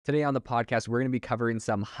Today on the podcast, we're going to be covering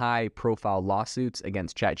some high-profile lawsuits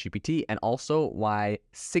against ChatGPT and also why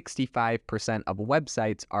 65% of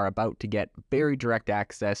websites are about to get very direct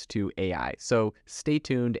access to AI. So stay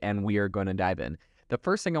tuned and we are going to dive in. The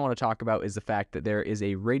first thing I want to talk about is the fact that there is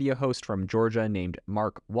a radio host from Georgia named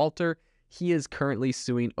Mark Walter. He is currently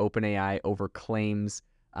suing OpenAI over claims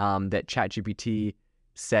that ChatGPT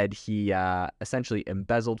said he essentially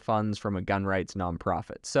embezzled funds from a gun rights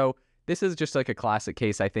nonprofit. So this is just like a classic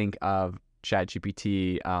case, I think, of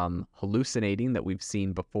ChatGPT hallucinating that we've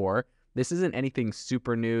seen before. This isn't anything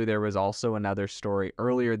super new. There was also another story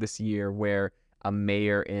earlier this year where a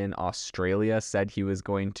mayor in Australia said he was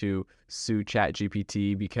going to sue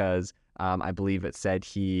ChatGPT because I believe it said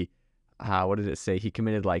what did it say? He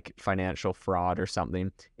committed like financial fraud or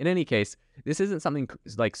something. In any case, this isn't something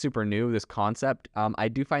like super new, this concept. I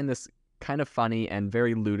do find this kind of funny and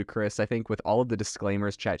very ludicrous, I think, with all of the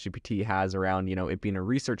disclaimers ChatGPT has around, it being a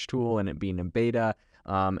research tool and it being in beta,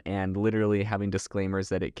 and literally having disclaimers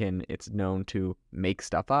that it's known to make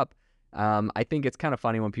stuff up. I think it's kind of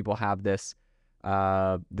funny when people have this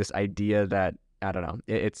idea that, I don't know,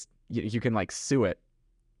 you can like sue it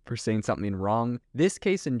for saying something wrong. This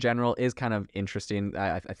case in general is kind of interesting.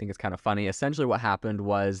 I think it's kind of funny. Essentially what happened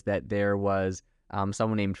was that there was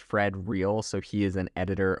someone named Fred Reel. So he is an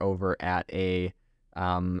editor over at a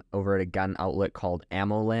gun outlet called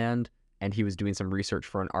AmmoLand, and he was doing some research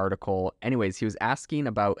for an article. Anyways, he was asking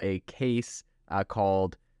about a case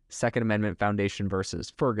called Second Amendment Foundation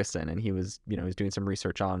versus Ferguson, and he was doing some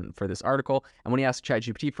research for this article. And when he asked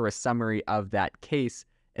ChatGPT for a summary of that case,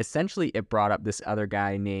 essentially it brought up this other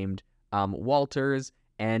guy named Walters,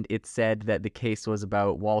 and it said that the case was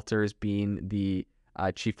about Walters being the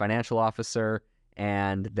chief financial officer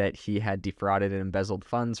and that he had defrauded and embezzled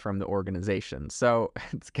funds from the organization. So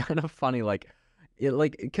it's kind of funny,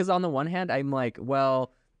 because on the one hand, I'm like,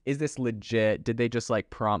 well, is this legit? Did they just like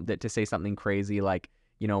prompt it to say something crazy, like,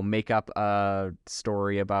 make up a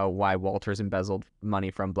story about why Walters embezzled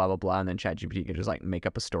money from blah, blah, blah, and then ChatGPT could just like make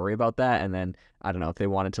up a story about that. And then, I don't know, if they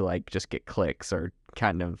wanted to like just get clicks or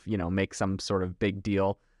kind of, make some sort of big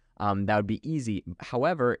deal, that would be easy.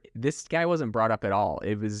 However, this guy wasn't brought up at all.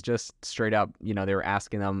 It was just straight up, they were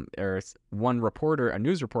asking them, or a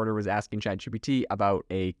news reporter was asking ChatGPT about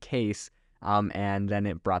a case, and then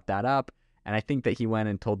it brought that up. And I think that he went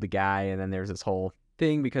and told the guy, and then there's this whole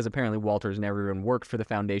thing because apparently Walters never even worked for the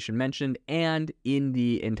foundation mentioned, and in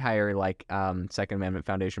the entire Second Amendment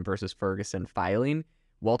Foundation versus Ferguson filing,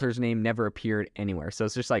 Walter's name never appeared anywhere. So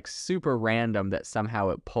it's just like super random that somehow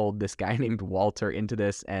it pulled this guy named Walter into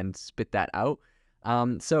this and spit that out.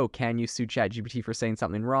 So can you sue ChatGPT for saying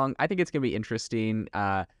something wrong? I think it's going to be interesting.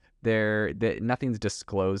 Nothing's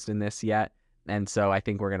disclosed in this yet. And so I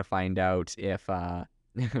think we're going to find out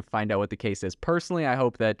find out what the case is. Personally, I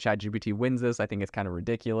hope that ChatGPT wins this. I think it's kind of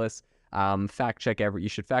ridiculous. You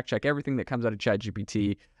should fact check everything that comes out of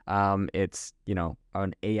ChatGPT. It's,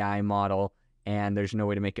 an AI model, and there's no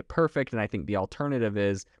way to make it perfect. And I think the alternative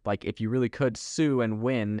is, like, if you really could sue and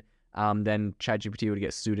win, then ChatGPT would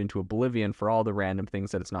get sued into oblivion for all the random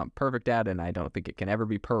things that it's not perfect at, and I don't think it can ever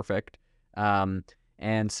be perfect. And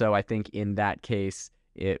so I think in that case,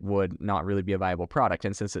 it would not really be a viable product.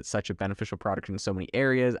 And since it's such a beneficial product in so many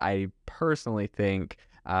areas, I personally think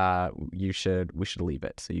we should leave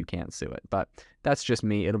it, so you can't sue it. But that's just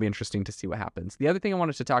me. It'll be interesting to see what happens. The other thing I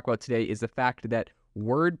wanted to talk about today is the fact that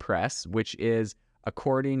Wordpress, which is,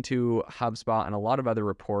 according to HubSpot and a lot of other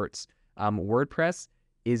reports, WordPress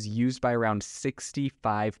is used by around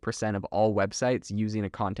 65% of all websites using a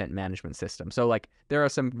content management system. So like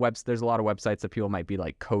there's a lot of websites that people might be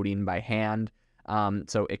like coding by hand.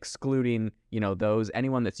 So excluding,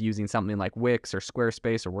 anyone that's using something like Wix or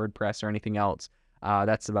Squarespace or WordPress or anything else,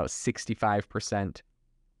 that's about 65%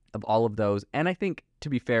 of all of those. And I think, to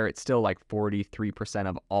be fair, it's still like 43%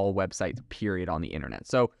 of all websites, period, on the internet.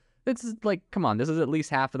 So this is like, come on, this is at least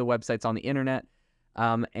half of the websites on the internet.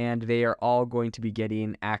 And they are all going to be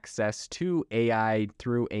getting access to AI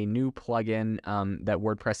through a new plugin that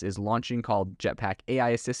WordPress is launching called Jetpack AI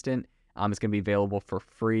Assistant. It's going to be available for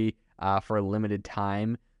free for a limited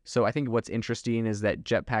time. So I think what's interesting is that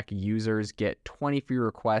Jetpack users get 20 free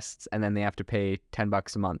requests, and then they have to pay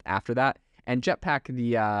 $10 a month after that. And Jetpack,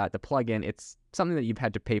 the plugin, it's something that you've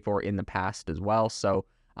had to pay for in the past as well. So,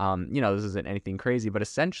 this isn't anything crazy, but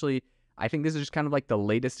essentially, I think this is just kind of like the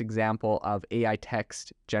latest example of AI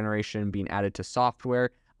text generation being added to software.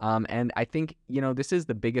 And I think, this is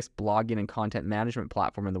the biggest blogging and content management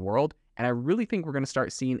platform in the world. And I really think we're going to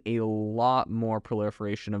start seeing a lot more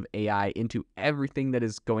proliferation of AI into everything that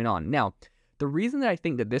is going on. Now, The reason that I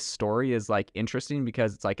think that this story is like interesting,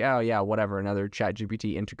 because it's like, oh yeah, whatever, another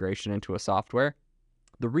ChatGPT integration into a software.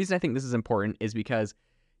 The reason I think this is important is because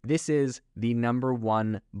this is the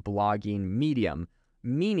 #1 blogging medium.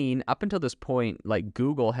 Meaning, up until this point, like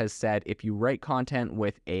Google has said, if you write content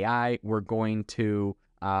with AI, we're going to,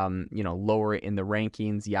 lower it in the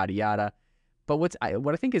rankings, yada yada. But what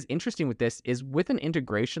I think is interesting with this is, with an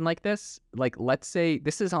integration like this, like let's say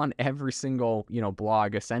this is on every single,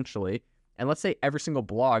 blog essentially. And let's say every single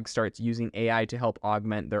blog starts using AI to help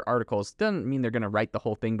augment their articles. Doesn't mean they're going to write the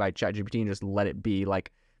whole thing by ChatGPT and just let it be.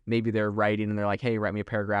 Like maybe they're writing and they're like, hey, write me a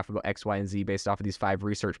paragraph about X, Y, and Z based off of these 5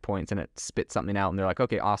 research points, and it spits something out. And they're like,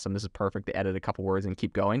 okay, awesome, this is perfect. They edit a couple words and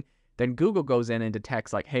keep going. Then Google goes in and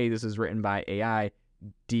detects like, hey, this is written by AI,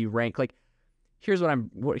 derank. Like, here's what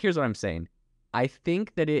I'm saying. I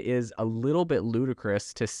think that it is a little bit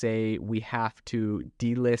ludicrous to say we have to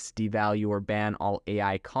delist, devalue, or ban all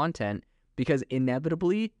AI content, because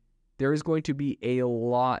inevitably there is going to be a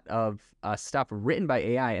lot of stuff written by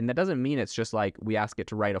AI. And that doesn't mean it's just like we ask it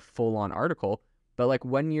to write a full-on article, but like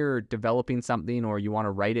when you're developing something or you want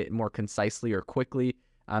to write it more concisely or quickly,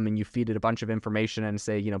 and you feed it a bunch of information and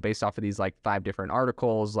say, based off of these like 5 different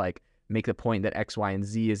articles, like make the point that X, Y, and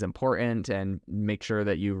Z is important, and make sure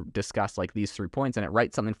that you discuss like these 3 points, and it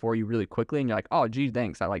writes something for you really quickly, and you're like, oh, gee,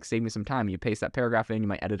 thanks, that like saved me some time. You paste that paragraph in, you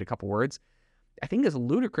might edit a couple words. I think it's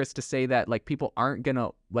ludicrous to say that like people aren't gonna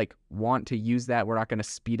like want to use that. We're not gonna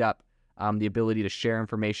speed up the ability to share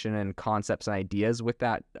information and concepts and ideas with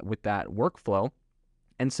that workflow.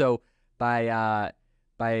 And so by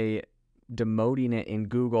demoting it in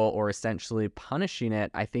Google, or essentially punishing it,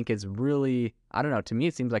 I think is really, I don't know, to me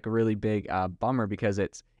it seems like a really big bummer, because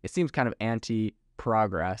it seems kind of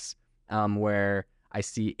anti-progress, where I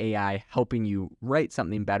see AI helping you write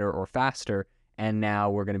something better or faster, and now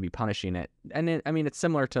we're going to be punishing it. And it's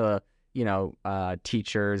similar to,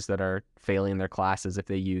 teachers that are failing their classes if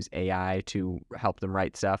they use AI to help them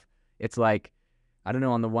write stuff. It's like, I don't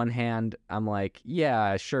know, on the one hand, I'm like,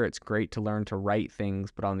 yeah, sure, it's great to learn to write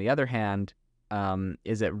things. But on the other hand,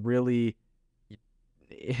 is it really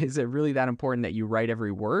that important that you write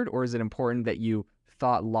every word? Or is it important that you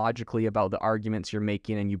thought logically about the arguments you're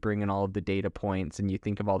making, and you bring in all of the data points, and you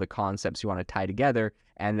think of all the concepts you want to tie together,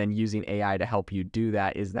 and then using AI to help you do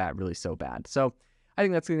that? Is that really so bad? So I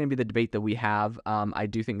think that's going to be the debate that we have. I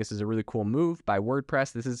do think this is a really cool move by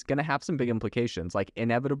WordPress. This is going to have some big implications. Like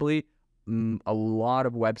inevitably, a lot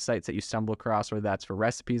of websites that you stumble across, whether that's for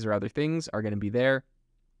recipes or other things, are going to be there.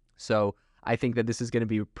 So I think that this is going to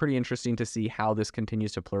be pretty interesting to see how this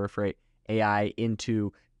continues to proliferate AI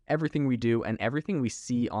into everything we do and everything we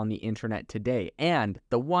see on the internet today. And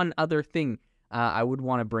the one other thing I would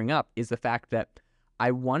want to bring up is the fact that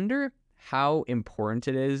I wonder how important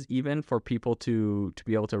it is even for people to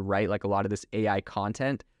be able to write like a lot of this AI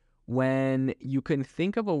content, when you can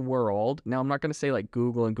think of a world. Now, I'm not going to say like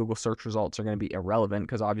Google and Google search results are going to be irrelevant,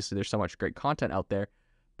 because obviously there's so much great content out there.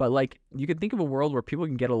 But like you can think of a world where people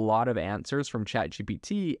can get a lot of answers from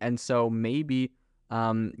ChatGPT. And so maybe,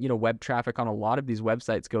 web traffic on a lot of these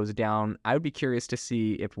websites goes down. I would be curious to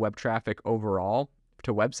see if web traffic overall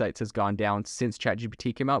to websites has gone down since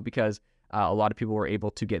ChatGPT came out, because a lot of people were able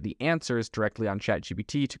to get the answers directly on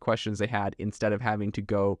ChatGPT to questions they had, instead of having to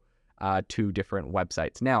go to different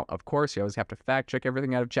websites. Now, of course, you always have to fact check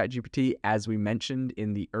everything out of ChatGPT, as we mentioned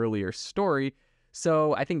in the earlier story.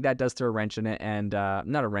 So I think that does throw a wrench in it, and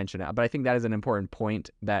not a wrench in it, but I think that is an important point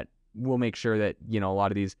that will make sure that, a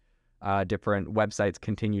lot of these different websites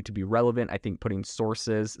continue to be relevant. I think putting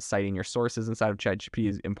sources, citing your sources inside of ChatGPT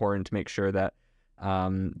is important to make sure that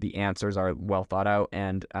the answers are well thought out.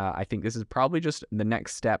 And I think this is probably just the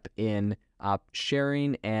next step in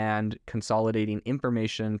sharing and consolidating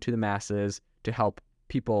information to the masses to help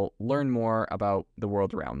people learn more about the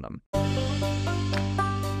world around them.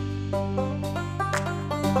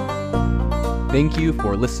 Thank you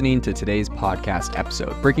for listening to today's podcast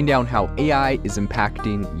episode, breaking down how AI is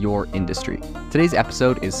impacting your industry. Today's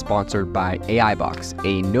episode is sponsored by AIbox,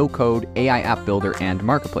 a no-code AI app builder and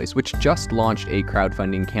marketplace, which just launched a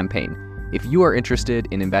crowdfunding campaign. If you are interested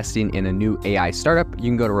in investing in a new AI startup, you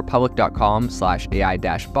can go to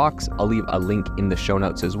republic.com/AI-box. I'll leave a link in the show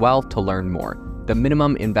notes as well to learn more. The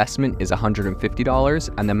minimum investment is $150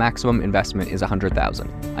 and the maximum investment is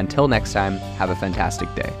 $100,000. Until next time, have a fantastic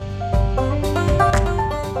day.